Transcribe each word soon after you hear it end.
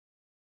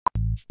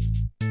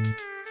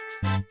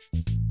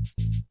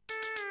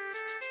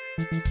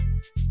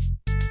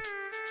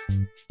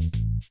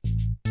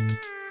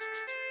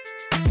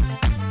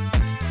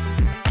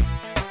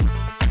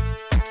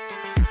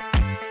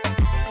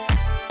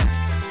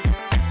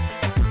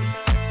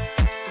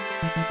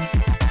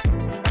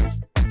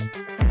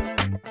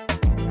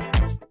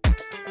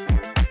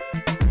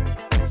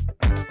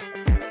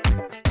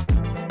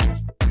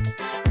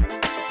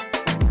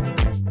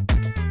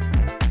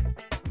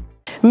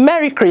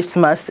Merry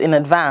Christmas in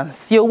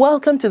advance. You're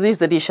welcome to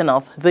this edition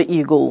of The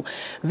Eagle.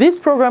 This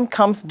program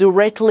comes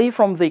directly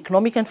from the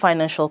Economic and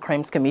Financial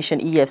Crimes Commission,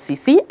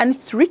 EFCC, and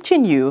it's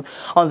reaching you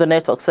on the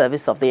network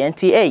service of the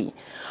NTA.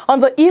 On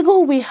The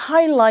Eagle, we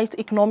highlight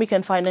economic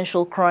and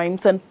financial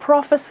crimes and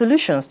proffer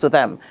solutions to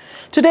them.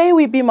 Today,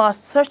 we beam our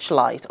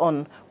searchlight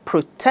on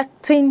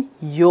protecting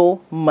your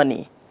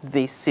money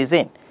this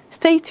season.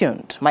 Stay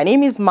tuned. My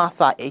name is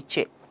Martha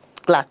Eche.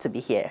 Glad to be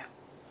here.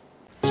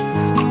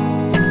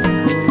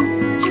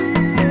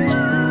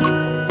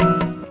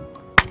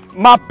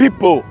 My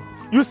people,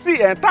 you see,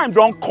 time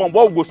don't come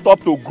where we go stop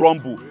to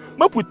grumble.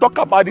 Make we talk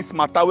about this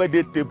matter where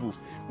they table.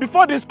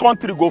 Before this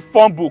country go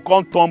fumble,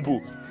 come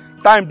tumble.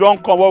 Time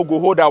don't come where we go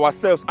hold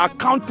ourselves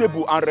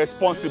accountable and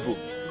responsible.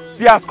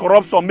 See as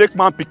corruption make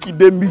man pikin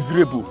dey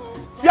miserable.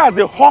 See as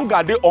the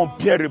hunger dey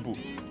unbearable.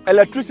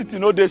 Electricity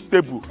no dey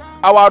stable.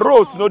 Our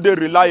roads no dey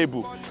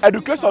reliable.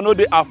 Education no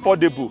dey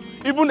affordable.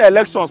 Even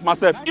elections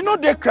myself, e no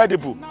dey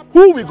credible.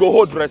 Who we go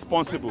hold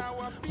responsible?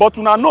 But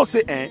una know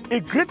say a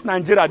great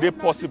Nigeria dey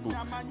possible.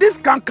 This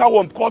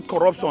cankerworm called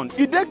corruption,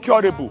 e dey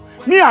curable.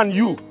 Me and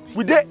you,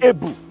 we dey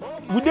able,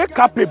 we dey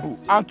capable,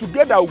 and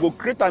together we go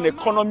create an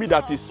economy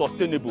that is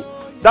sustainable.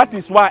 That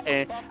is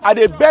why I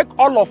dey beg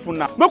all of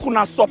una, make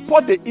una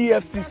support the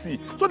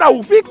EFCC so that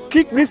we fit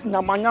kick this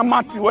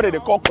nyama thing wey they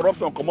call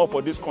corruption comot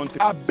for this country.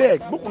 I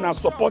beg, make una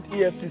support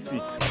EFCC.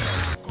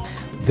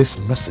 This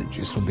message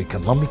is from the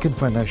Economic and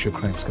Financial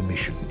Crimes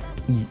Commission,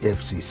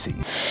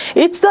 EFCC.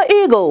 It's The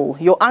Eagle,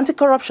 your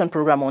anti-corruption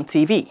program on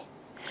TV.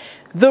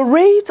 The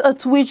rate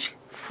at which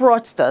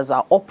fraudsters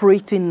are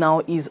operating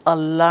now is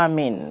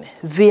alarming.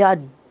 They are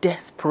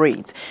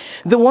desperate.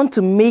 They want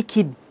to make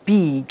it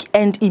big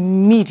and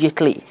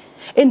immediately.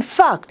 In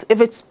fact, if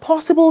it's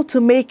possible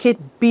to make it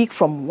big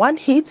from one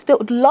hit, they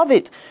would love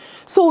it.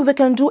 So they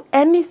can do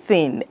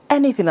anything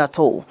at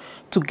all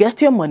to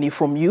get your money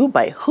from you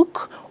by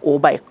hook or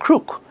by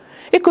crook.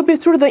 It could be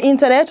through the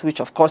internet,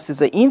 which of course is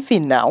the in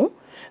thing now.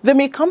 They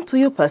may come to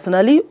you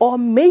personally or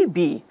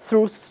maybe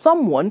through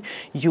someone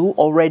you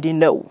already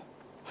know.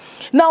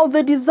 Now,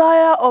 the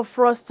desire of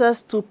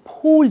fraudsters to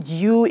pull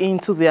you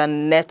into their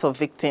net of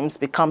victims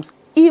becomes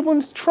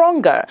even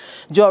stronger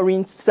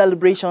during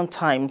celebration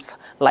times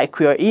like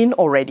we are in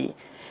already.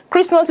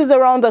 Christmas is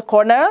around the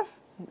corner.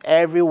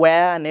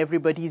 Everywhere and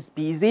everybody is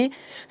busy.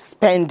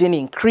 Spending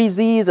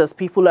increases as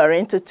people are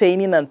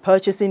entertaining and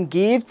purchasing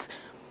gifts.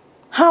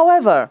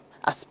 However,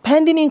 as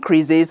spending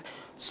increases,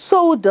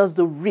 so does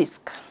the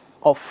risk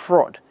of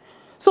fraud.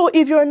 So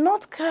if you're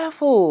not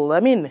careful,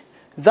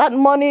 that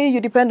money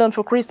you depend on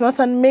for Christmas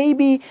and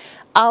maybe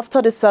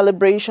after the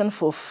celebration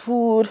for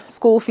food,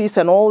 school fees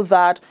and all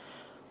that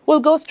will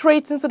go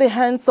straight into the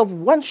hands of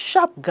one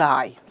sharp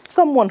guy,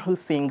 someone who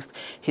thinks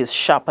he's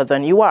sharper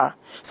than you are.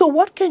 So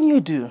what can you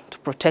do to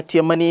protect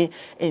your money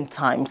in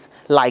times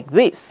like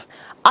this?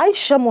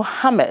 Aisha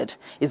Mohammed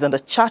is in the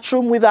chat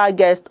room with our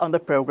guest on the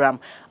program,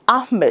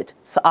 Ahmed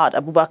Saad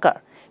Abubakar.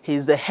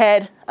 He's the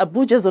head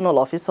Abuja Zonal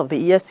Office of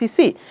the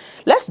EFCC.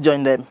 Let's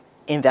join them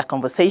in their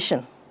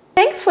conversation.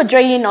 Thanks for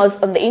joining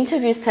us on the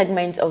interview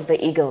segment of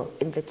The Eagle.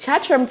 In the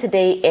chat room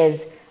today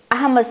is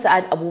Ahmed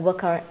Saad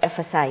Abubakar,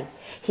 FSI.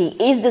 He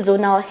is the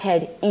Zonal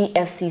Head,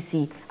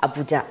 EFCC,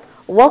 Abuja.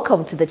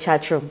 Welcome to the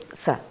chat room,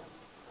 sir.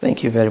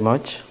 Thank you very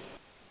much.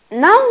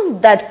 Now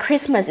that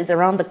Christmas is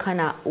around the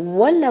corner,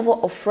 what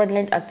level of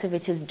fraudulent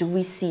activities do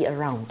we see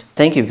around?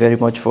 Thank you very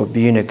much for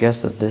being a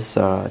guest at this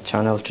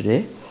channel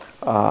today.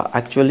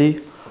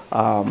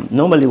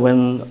 Normally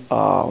when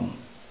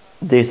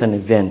there's an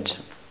event,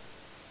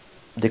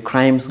 the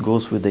crimes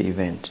goes with the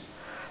event.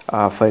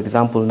 For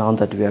example, now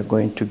that we are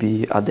going to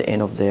be at the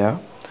end of the year,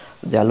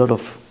 there are a lot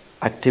of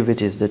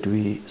activities that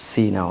we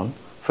see now.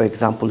 For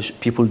example,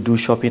 people do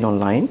shopping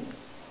online.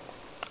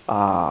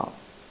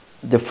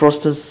 The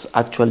fraudsters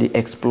actually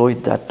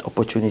exploit that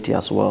opportunity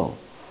as well.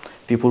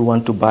 People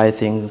want to buy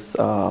things,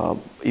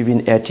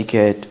 even air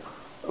ticket,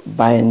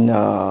 buying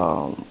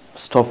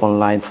stuff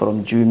online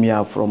from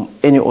Jumia, from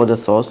any other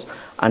source,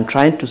 and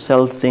trying to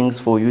sell things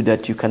for you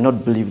that you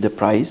cannot believe the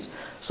price.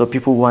 So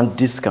people want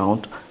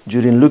discount.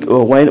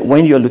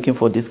 When you're looking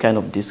for this kind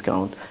of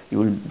discount, you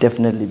will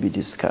definitely be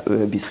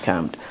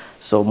scammed.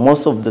 So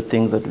most of the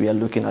things that we are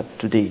looking at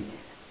today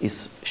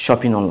is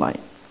shopping online.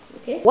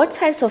 Okay. What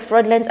types of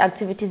fraudulent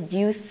activities do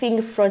you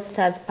think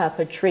fraudsters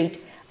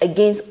perpetrate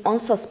against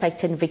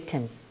unsuspecting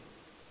victims?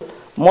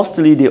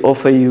 Mostly they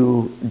offer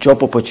you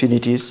job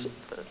opportunities,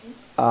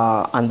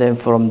 and then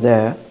from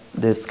there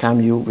they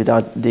scam you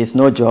without, there's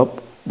no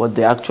job, but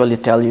they actually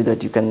tell you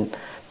that you can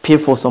pay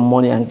for some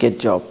money and get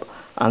job.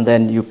 and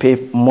then you pay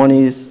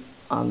monies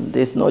and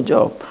there's no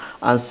job.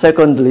 And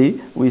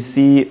secondly, we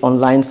see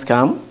online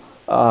scam,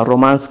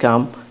 romance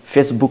scam,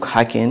 Facebook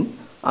hacking,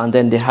 and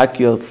then they hack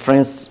your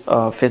friend's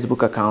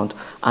Facebook account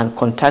and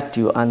contact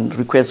you and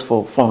request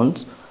for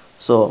funds.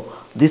 So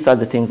these are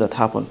the things that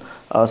happen.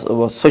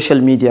 So social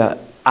media,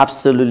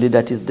 absolutely,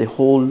 that is the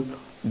whole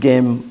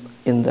game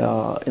in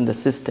the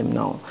system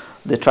now.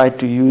 They try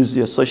to use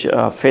your social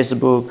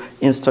Facebook,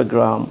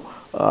 Instagram,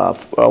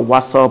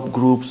 WhatsApp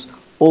groups.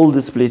 All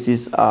these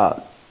places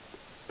are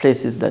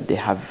places that they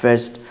have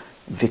versed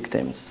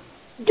victims.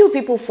 Do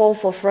people fall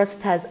for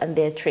fraudsters and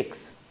their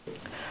tricks?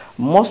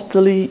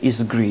 Mostly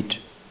is greed,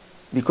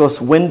 because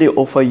when they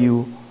offer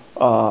you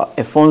a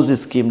Ponzi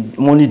scheme,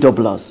 money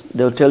doublers,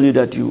 they'll tell you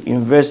that you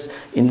invest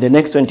in the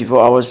next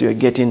 24 hours, you're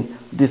getting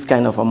this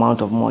kind of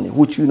amount of money,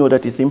 which you know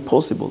that is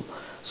impossible.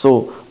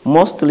 So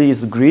mostly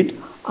is greed,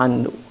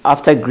 and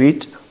after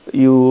greed,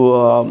 you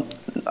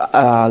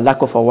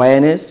lack of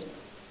awareness,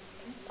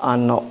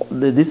 and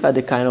these are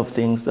the kind of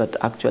things that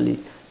actually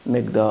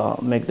make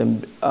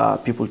them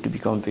people to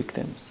become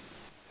victims.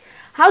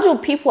 How do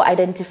people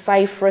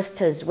identify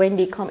fraudsters when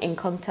they come in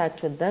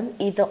contact with them,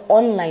 either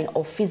online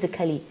or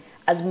physically?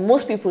 As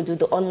most people do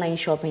the online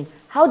shopping,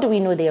 how do we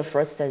know they are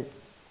fraudsters?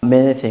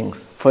 Many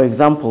things. For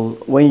example,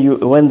 when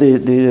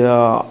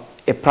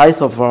a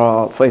price of,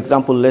 for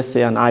example, let's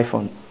say an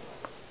iPhone,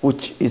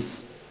 which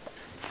is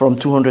from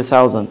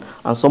 200,000,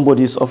 and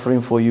somebody is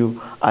offering for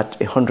you at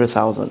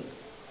 100,000,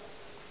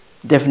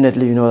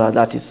 definitely you know that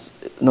that is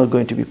not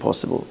going to be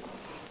possible.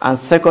 And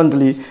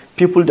secondly,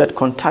 people that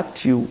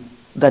contact you,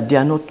 that they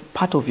are not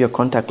part of your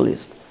contact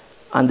list,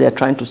 and they are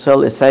trying to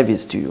sell a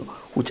service to you,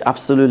 which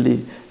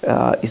absolutely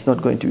is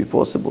not going to be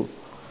possible.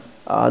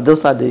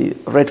 Those are the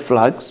red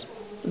flags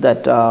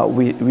that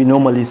we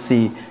normally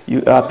see,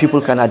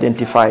 people can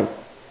identify.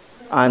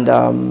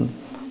 And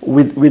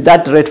with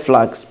that red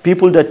flags,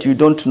 people that you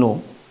don't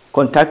know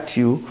contact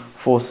you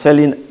for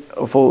selling,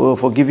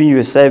 for giving you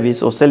a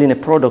service or selling a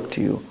product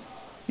to you,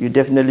 you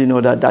definitely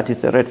know that that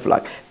is a red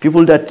flag.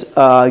 People that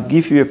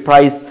give you a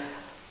price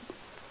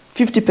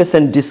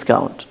 50%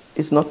 discount,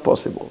 it's not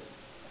possible.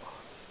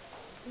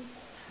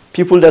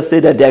 People that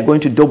say that they are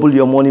going to double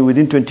your money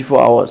within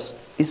 24 hours,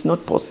 it's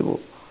not possible.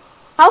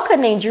 How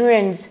can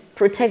Nigerians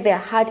protect their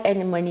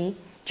hard-earned money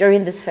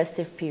during this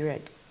festive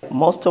period?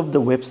 Most of the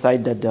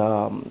websites that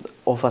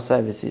offer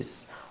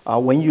services,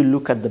 when you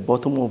look at the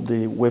bottom of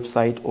the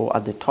website or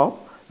at the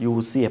top, you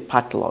will see a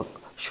padlock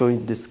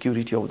showing the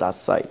security of that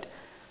site.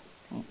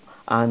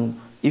 And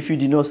if you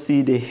do not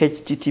see the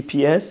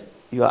HTTPS,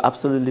 you are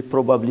absolutely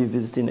probably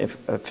visiting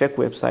a fake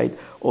website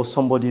or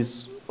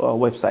somebody's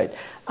website.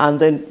 And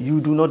then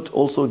you do not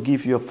also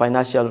give your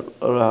financial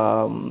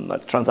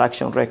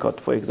transaction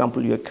record. For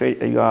example, your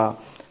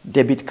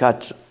debit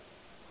card,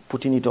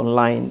 putting it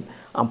online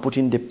and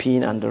putting the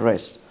PIN and the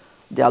rest.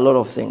 There are a lot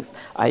of things.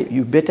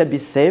 You better be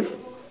safe,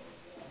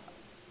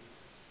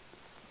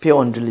 pay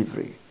on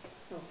delivery.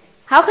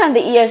 How can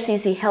the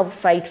EFCC help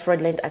fight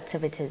fraudulent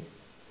activities?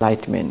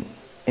 Enlightenment.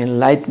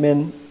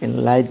 Enlightenment,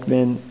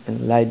 enlightenment,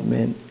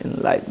 enlightenment,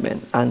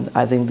 enlightenment. And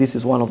I think this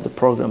is one of the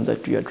programs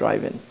that we are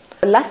driving.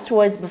 Last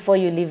words before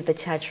you leave the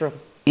chat room.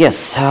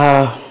 Yes,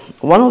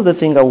 one of the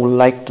things I would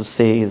like to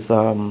say is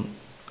about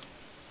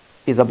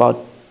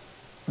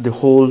the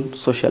whole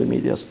social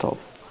media stuff.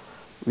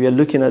 We are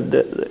looking at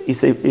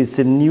it's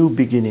a new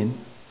beginning,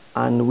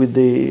 and with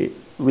the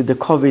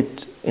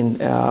COVID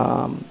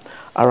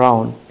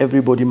around,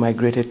 everybody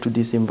migrated to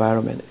this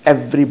environment.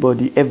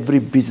 Everybody, every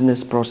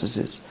business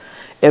processes,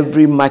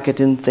 every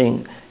marketing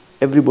thing,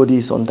 everybody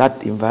is on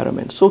that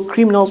environment. So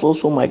criminals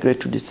also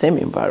migrate to the same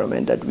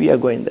environment that we are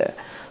going there.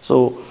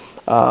 So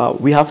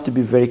we have to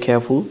be very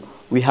careful.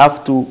 We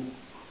have to,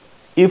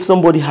 if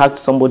somebody hacked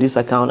somebody's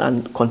account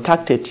and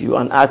contacted you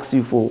and asked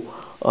you for,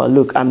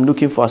 look, I'm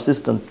looking for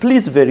assistance,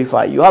 please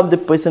verify. You have the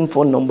person's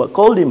phone number,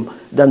 call him,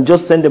 then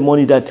just send the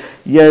money that,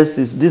 yes,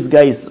 this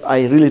guy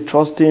I really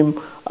trust him,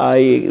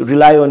 I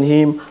rely on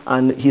him,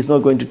 and he's not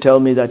going to tell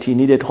me that he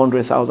needed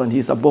 100,000,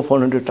 he's above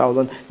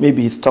 100,000,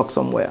 maybe he's stuck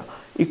somewhere.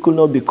 It could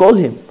not be. Call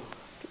him.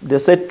 They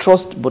said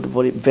trust but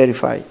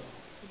verify.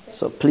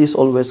 So please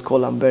always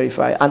call and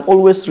verify, and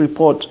always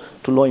report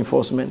to law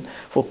enforcement.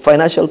 For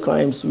financial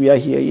crimes, we are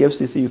here,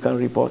 EFCC, you can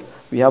report.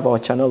 We have our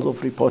channels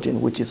of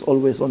reporting, which is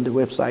always on the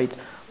website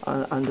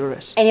and the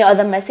rest. Any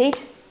other message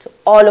to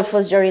all of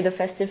us during the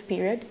festive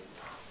period?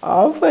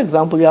 For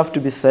example, you have to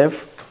be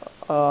safe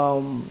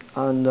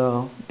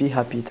and be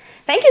happy.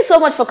 Thank you so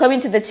much for coming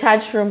to the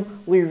chat room.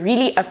 We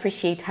really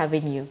appreciate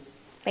having you.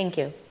 Thank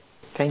you.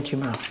 Thank you,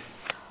 ma'am.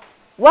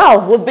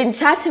 Well, we've been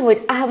chatting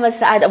with Ahmed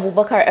Saad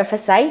Abubakar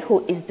FSI,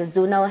 who is the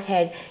Zonal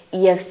Head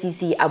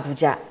EFCC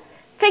Abuja.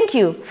 Thank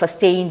you for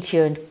staying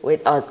tuned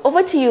with us.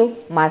 Over to you,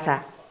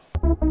 Martha.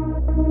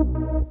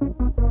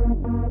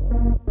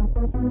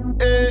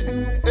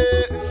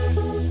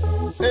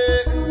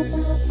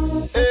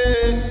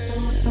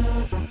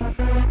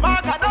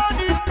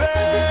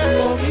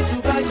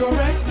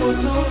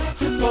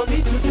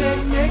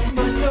 Make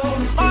my dough.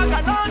 I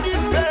don't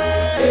need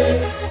pay.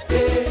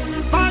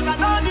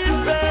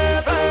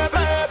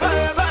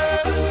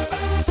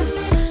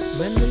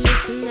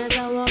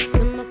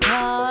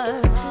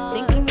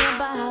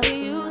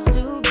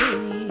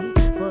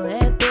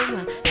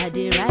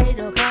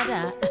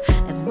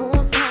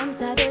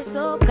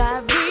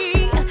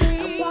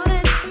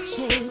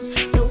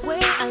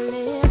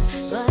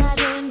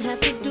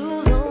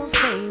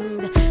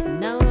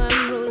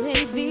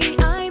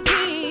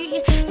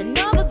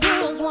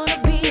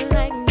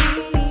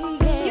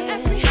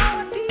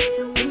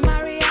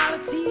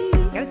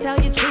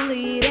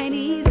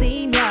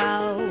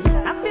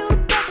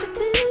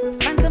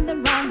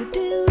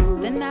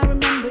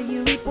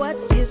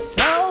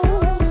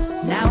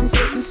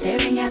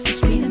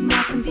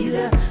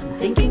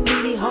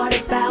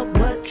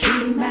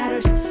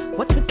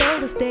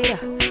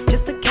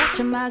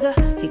 maga.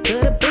 He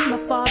could have been my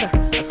father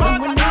or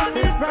someone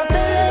else's brother.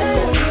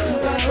 For me to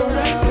buy a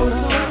record,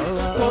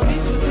 for me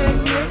to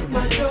take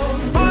my dough.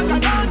 No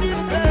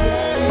need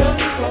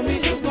for me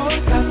to go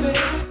cafe.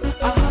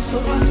 I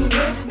hustle hard to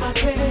make my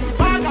pay.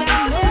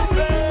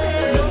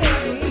 No need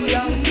to do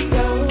yahoo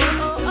yahoo,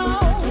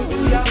 to do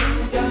yahoo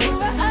yahoo.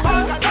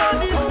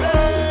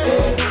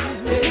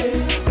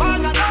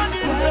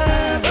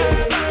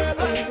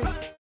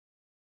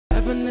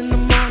 Seven in the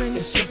morning,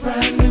 it's a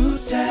brand new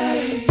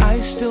day.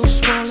 Eyes still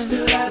swollen,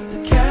 still at the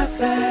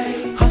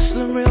cafe.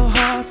 Hustling real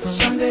hard from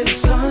Sunday to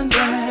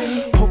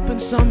Sunday. Hoping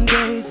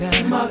someday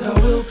that Maga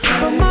will pay.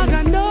 But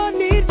Maga no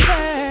need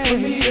pay for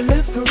me to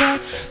live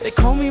correct. They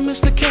call me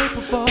Mr.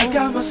 Capable, I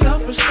got my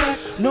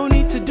self-respect. No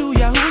need to do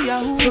yahoo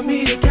yahoo for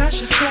me to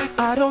cash a check.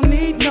 I don't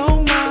need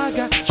no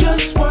Maga,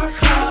 just work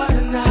hard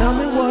and now. Tell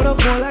me what a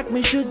boy like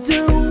me should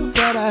do.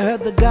 But I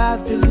heard the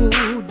guys do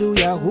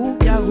yahoo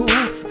yahoo.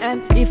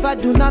 And if I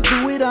do not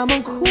do it, I'm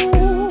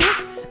uncool.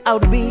 I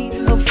would be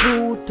a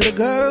fool to the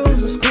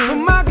girls in school. But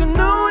Maga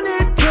no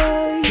need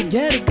pay to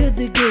get a good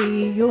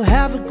degree. You'll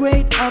have a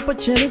great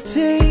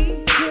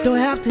opportunity. Don't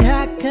have to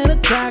hack and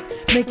attack.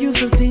 Make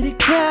use of CD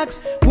cracks.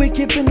 We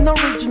keep it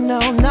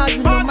original. Now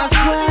you know my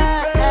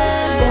swag.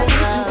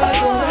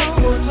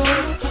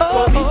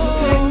 For me to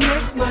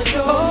take my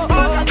dough.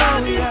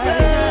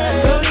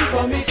 No need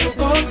for me to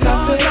go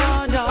cafe.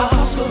 I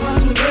hustle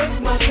hard to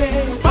make my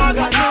pay.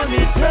 Maga no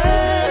need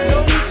pay. No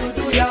need to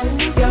do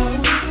yahoo yahoo,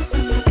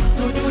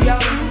 to do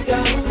yahoo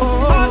yahoo.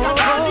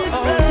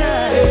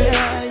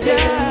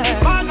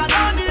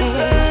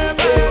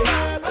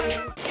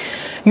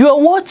 You are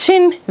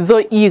watching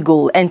The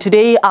Eagle, and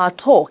today our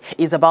talk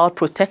is about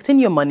protecting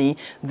your money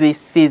this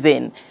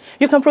season.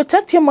 You can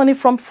protect your money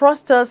from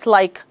fraudsters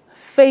like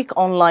fake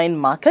online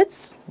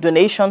markets,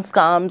 donation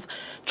scams,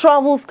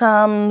 travel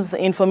scams,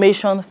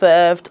 information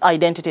theft,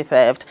 identity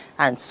theft,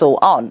 and so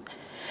on.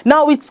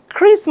 Now it's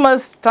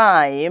Christmas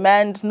time,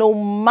 and no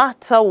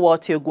matter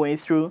what you're going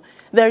through,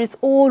 there is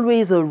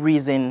always a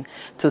reason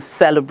to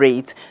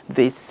celebrate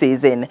this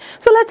season.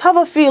 So let's have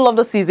a feel of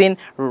the season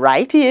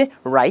right here,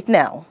 right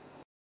now.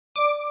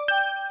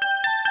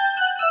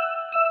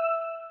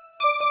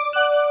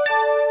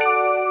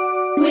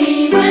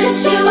 We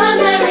wish you a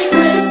Merry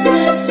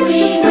Christmas.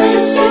 We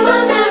wish you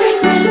a Merry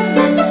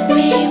Christmas.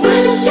 We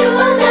wish you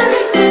a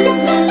Merry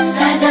Christmas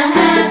and a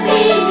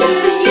Happy New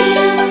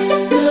Year.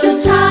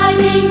 Good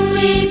tidings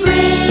we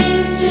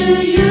bring to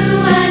you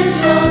and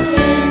your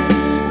kin.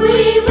 We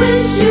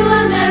wish you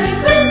a Merry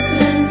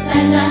Christmas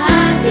and a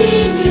Happy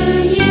New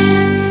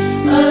Year.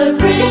 Oh,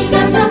 bring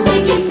us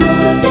something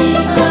important.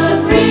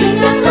 Oh, bring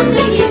us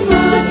something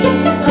important.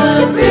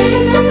 Oh,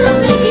 bring us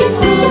something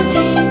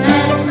important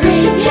and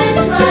bring it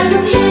right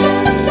here.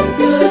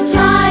 Good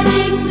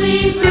tidings we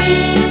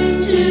bring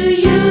to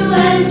you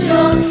and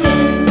your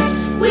kin.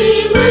 We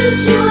wish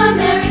you a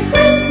Merry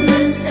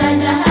Christmas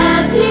and a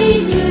Happy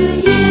New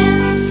Year.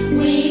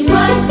 We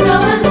won't go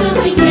until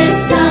we get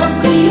some.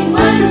 We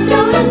won't go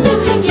until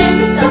we get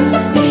some.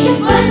 We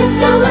won't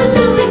go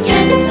until we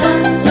get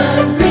some. So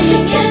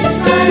bring it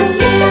right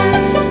here.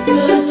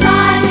 Good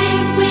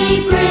tidings we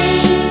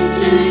bring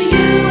to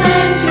you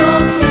and your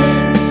kin.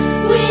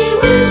 We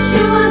wish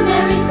you a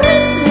Merry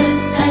Christmas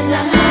and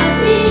a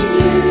Happy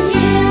New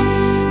Year.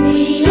 We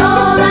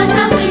all are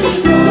nothing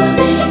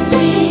important.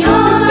 We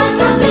all are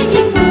nothing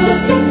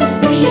important.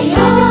 We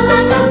all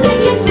are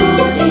nothing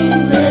important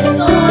with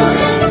all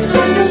its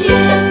good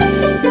cheer.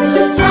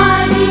 Good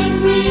tidings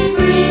we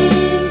bring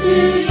to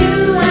you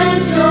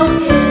and your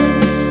kin.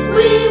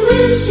 We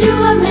wish you a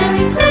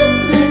Merry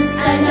Christmas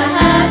and a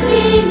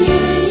Happy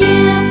New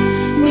Year.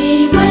 We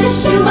wish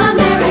you a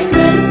Merry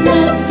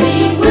Christmas. We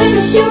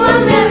wish you a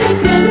Merry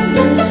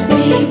Christmas.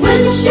 We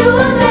wish you a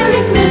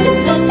Merry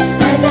Christmas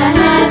and a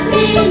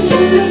Happy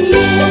New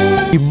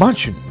Year.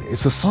 Imagine a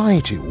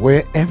society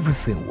where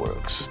everything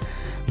works.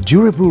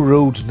 Durable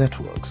road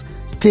networks,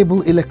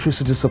 stable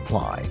electricity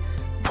supply,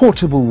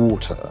 portable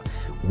water,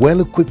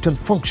 well-equipped and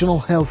functional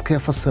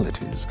healthcare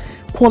facilities,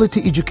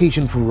 quality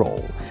education for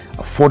all,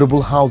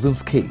 affordable housing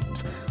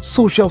schemes,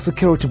 social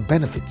security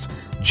benefits,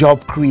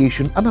 job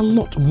creation, and a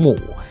lot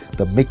more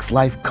that makes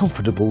life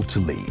comfortable to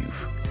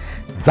live.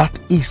 That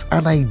is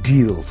an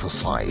ideal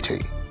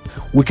society.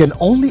 We can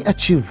only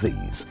achieve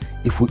these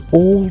if we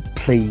all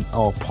play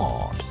our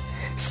part.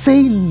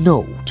 Say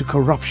no to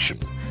corruption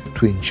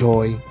to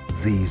enjoy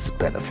these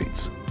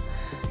benefits.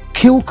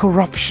 Kill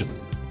corruption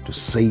to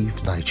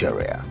save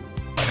Nigeria.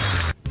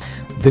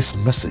 This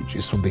message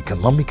is from the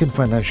Economic and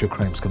Financial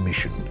Crimes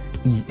Commission,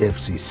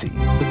 EFCC.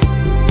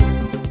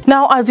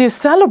 Now, as you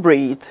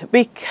celebrate,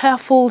 be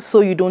careful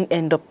so you don't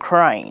end up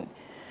crying.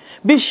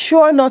 Be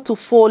sure not to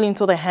fall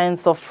into the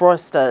hands of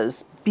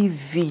fraudsters. Be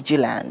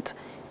vigilant.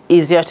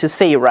 Easier to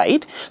say,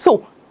 right?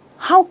 So,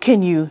 how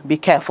can you be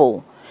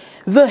careful?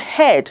 The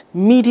head,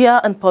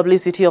 media and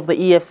publicity of the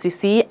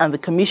EFCC and the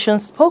Commission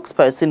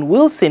spokesperson,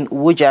 Wilson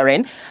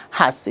Wujaren,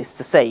 has this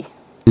to say.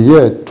 The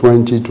year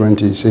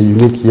 2020 is a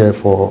unique year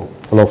for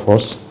all of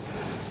us.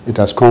 It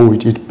has come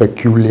with its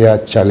peculiar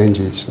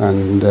challenges,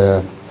 and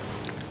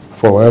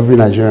for every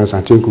Nigerian.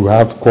 I think we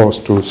have cause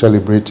to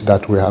celebrate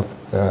that we have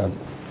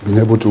been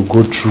able to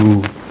go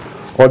through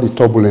all the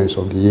turbulence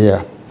of the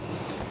year.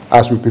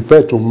 As we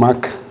prepare to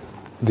mark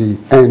the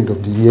end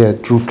of the year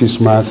through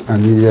Christmas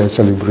and New Year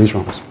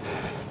celebrations,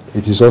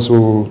 it is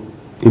also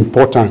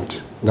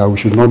important that we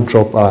should not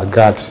drop our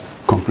guard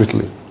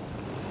completely.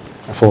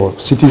 For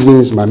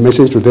citizens, my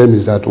message to them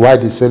is that while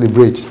they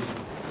celebrate,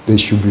 they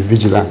should be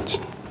vigilant,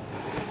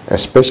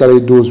 especially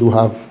those who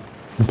have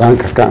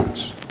bank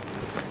accounts.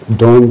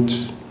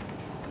 Don't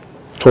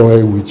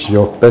toy with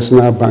your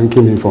personal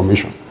banking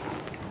information.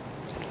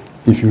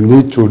 If you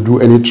need to do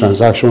any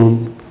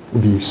transaction,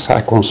 be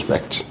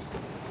circumspect.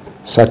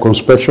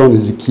 Circumspection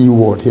is the key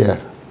word here.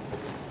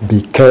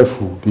 Be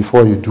careful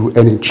before you do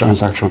any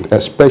transaction,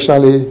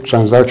 especially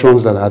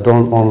transactions that are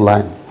done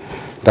online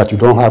that you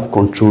don't have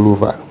control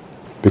over,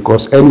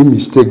 because any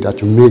mistake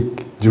that you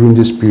make during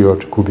this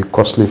period could be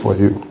costly for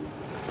you.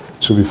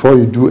 So before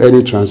you do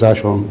any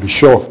transaction, be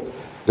sure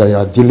that you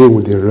are dealing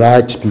with the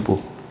right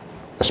people,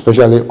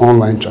 especially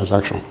online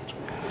transactions.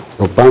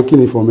 Your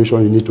banking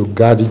information, you need to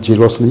guard it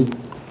jealously.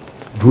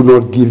 Do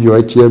not give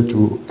your ATM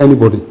to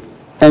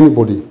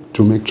anybody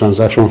to make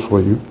transactions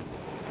for you.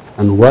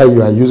 And while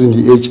you are using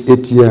the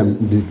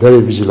ATM, be very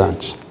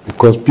vigilant,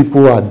 because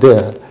people are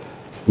there,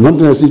 not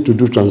necessarily to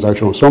do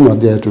transactions. Some are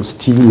there to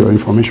steal your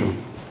information.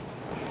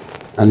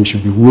 And you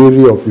should be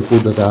wary of people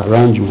that are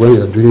around you when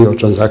you are doing your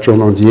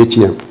transaction on the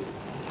ATM.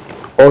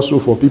 Also,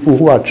 for people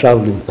who are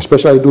traveling,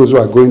 especially those who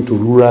are going to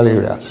rural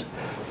areas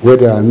where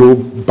there are no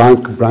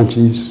bank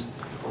branches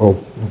or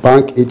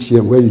bank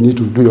ATM where you need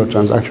to do your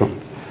transaction,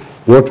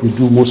 what we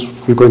do most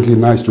frequently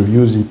now is to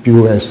use the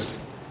POS,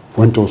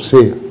 point of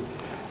sale.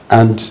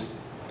 And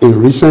in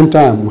recent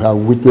time, we have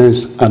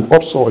witnessed an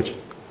upsurge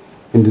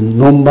in the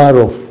number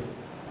of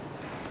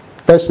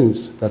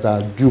persons that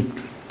are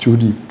duped to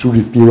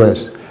the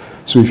POS.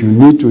 So if you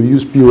need to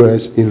use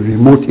POS in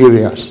remote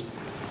areas,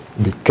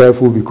 be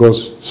careful,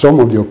 because some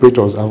of the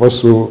operators have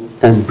also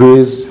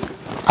embraced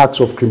acts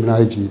of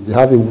criminality. They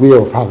have a way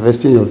of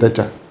harvesting your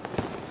data,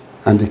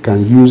 and they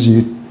can use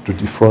it to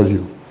defraud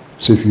you.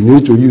 So if you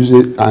need to use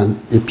it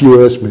and a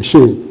POS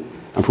machine,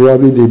 and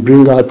probably they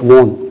bring out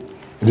one,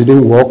 it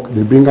didn't work,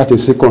 they bring out a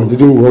second, it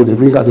didn't work, they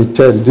bring out a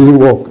third, it didn't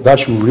work, that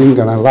should ring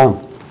an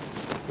alarm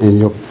in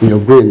your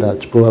brain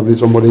that probably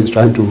somebody is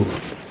trying to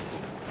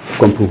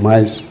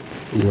compromise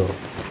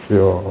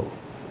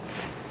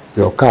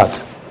your card.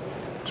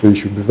 So you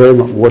should be very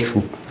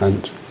watchful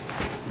and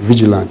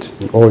vigilant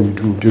in all you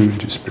do during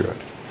this period.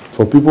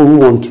 For people who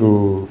want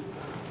to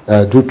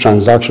do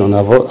transaction,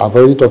 I've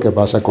already talked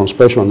about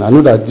circumspection. I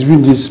know that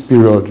during this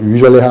period, you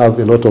usually have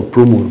a lot of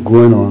promo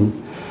going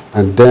on,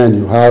 and then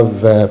you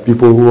have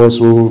people who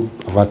also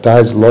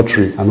advertise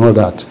lottery and all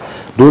that.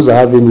 Those are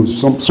avenues,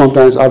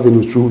 sometimes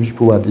avenues through which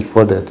people are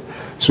defrauded.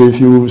 So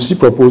if you see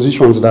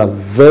propositions that are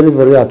very,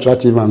 very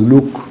attractive and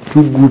look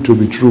too good to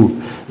be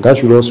true, that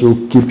should also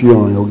keep you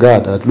on your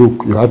guard. That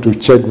look, you have to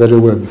check very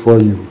well before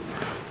you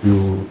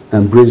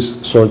embrace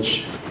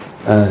such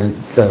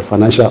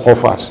financial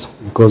offers,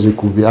 because it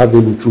could be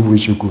avenue through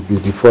which you could be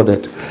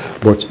defrauded.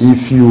 But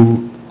if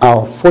you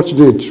are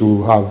fortunate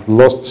to have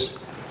lost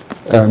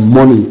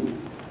money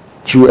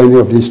through any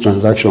of these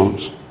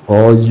transactions,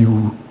 or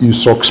you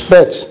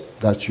suspect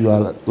that you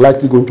are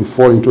likely going to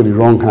fall into the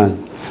wrong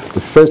hand,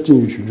 the first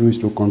thing you should do is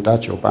to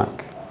contact your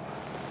bank.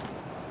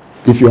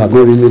 If you have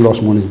not really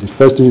lost money, the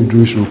first thing you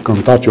do is to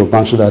contact your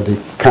bank so that they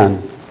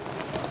can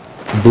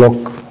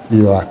block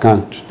your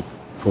account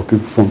for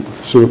people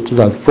so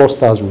that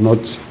fraudsters will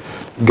not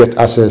get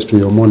access to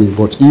your money.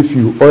 But if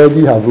you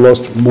already have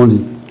lost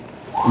money,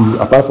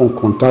 apart from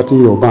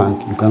contacting your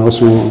bank, you can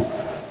also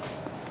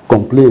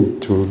complain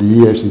to the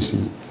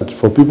EFCC. But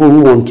for people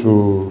who want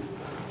to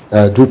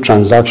do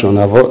transaction,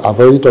 I've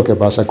already talked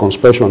about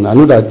circumspection. I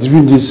know that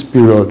during this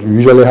period, you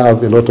usually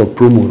have a lot of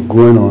promo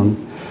going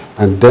on,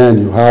 and then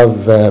you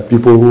have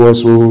people who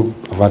also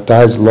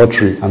advertise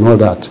lottery and all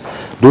that.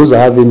 Those are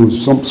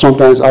avenues,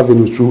 sometimes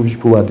avenues through which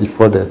people are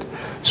defrauded.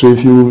 So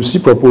if you see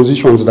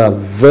propositions that are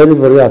very,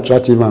 very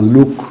attractive and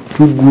look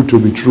too good to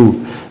be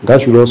true,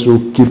 that should also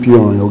keep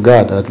you on your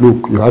guard. That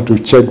look, you have to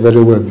check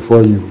very well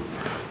before you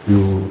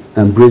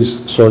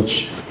embrace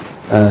such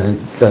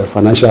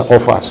financial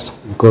offers,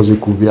 because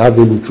it could be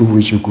avenue through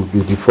which you could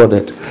be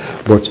defrauded.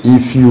 But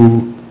if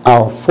you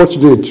are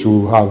fortunate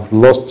to have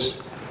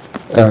lost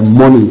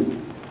money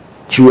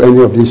through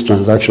any of these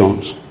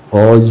transactions,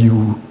 or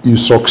you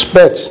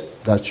suspect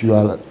that you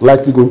are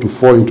likely going to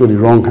fall into the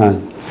wrong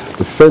hand,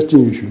 the first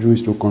thing you should do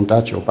is to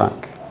contact your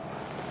bank.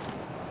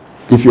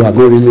 If you have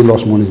not really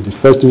lost money, the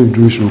first thing you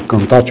do is to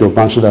contact your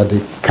bank so that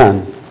they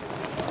can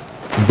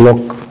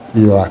block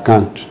your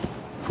account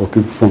for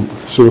people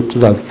so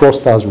that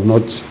fraudsters will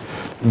not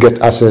get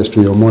access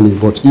to your money.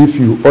 But if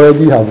you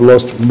already have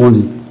lost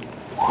money,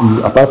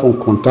 apart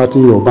from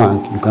contacting your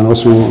bank, you can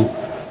also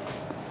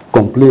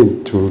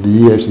complain to the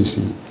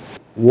EFCC.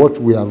 What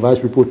we advise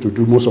people to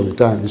do most of the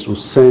time is to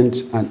send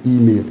an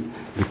email,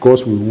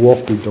 because we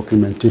work with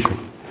documentation.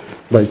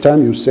 By the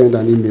time you send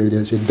an email,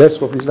 there's a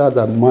desk officer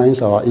that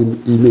mines our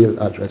email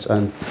address,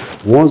 and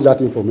once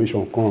that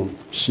information comes,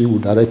 she will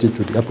direct it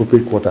to the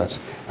appropriate quarters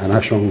and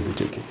action will be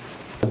taken.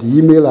 The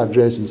email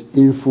address is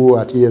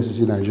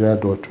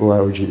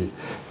info@efccnigeria.org.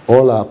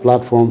 All our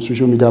platforms,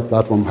 social media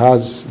platform,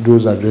 has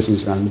those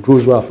addresses, and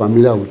those who are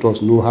familiar with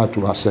us know how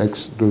to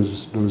access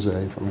those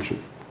information.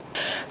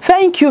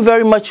 Thank you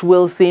very much,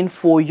 Wilson,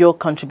 for your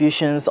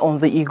contributions on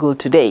the Eagle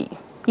today.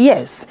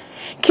 Yes,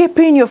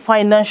 keeping your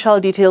financial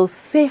details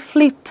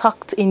safely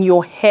tucked in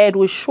your head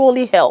will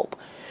surely help.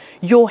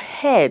 Your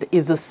head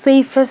is the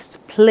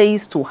safest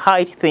place to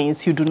hide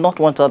things you do not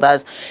want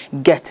others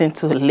getting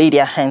to lay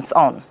their hands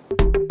on.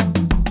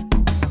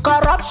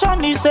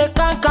 Corruption is a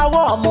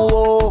cankerworm,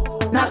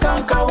 na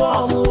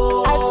cankerworm.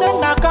 I say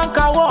na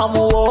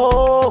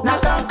cankerworm, na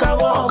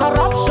cankerworm.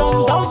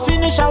 Corruption don't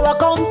finish our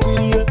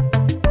country.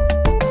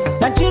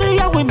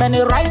 Nigeria women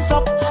rise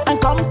up and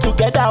come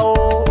together,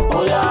 oh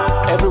yeah.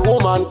 Every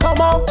woman come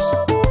out,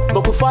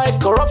 but we fight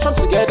corruption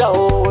together,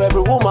 oh.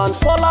 Every woman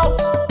fall out,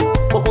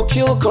 but we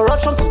kill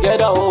corruption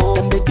together, oh.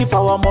 Them they thief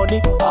our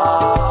money,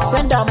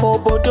 send them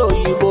obodo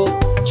yibo.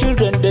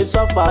 Children they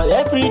suffer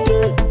every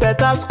day,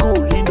 better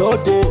school in no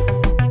day.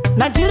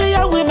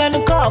 Nigeria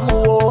women come,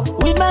 oh.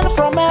 Women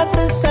from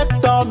every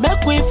sector,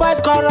 make we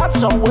fight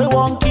corruption, we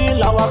won't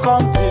kill our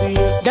country.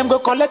 Them go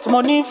collect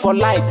money for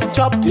light,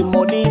 chop the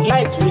money,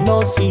 light we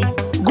no see.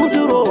 Good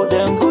road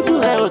and good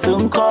health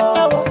and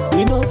call,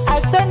 we no see. I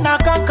said na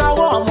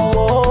cankerworm,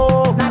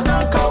 na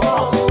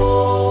cankerworm.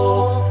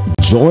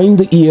 Join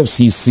the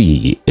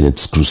EFCC in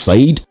its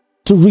crusade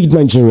to rid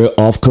Nigeria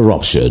of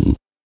corruption.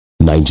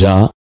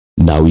 Naija,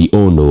 now we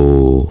all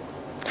know.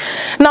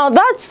 Now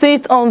that's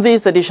it on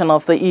this edition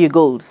of The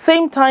Eagle.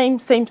 Same time,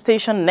 same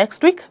station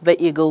next week, The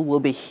Eagle will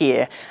be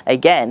here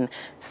again.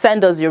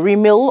 Send us your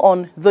email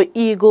on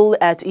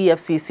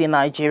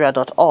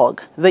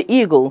theeagle@efccnigeria.org,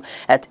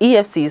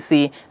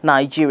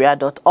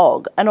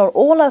 theeagle@efccnigeria.org, and on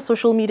all our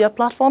social media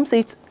platforms,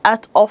 it's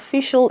at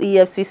official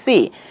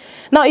EFCC.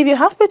 Now, if you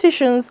have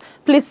petitions,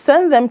 please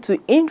send them to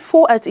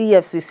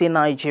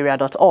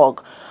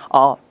info@efccnigeria.org.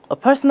 A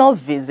personal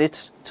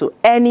visit to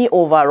any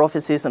of our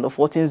offices in the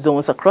 14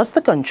 zones across the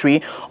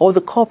country or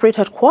the corporate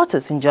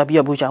headquarters in Jabi,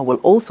 Abuja will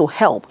also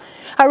help.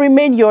 I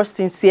remain yours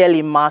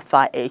sincerely,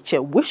 Martha Eche,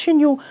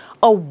 wishing you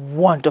a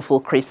wonderful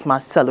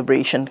Christmas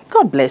celebration.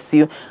 God bless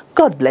you.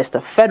 God bless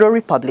the Federal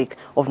Republic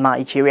of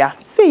Nigeria.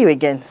 See you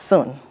again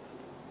soon.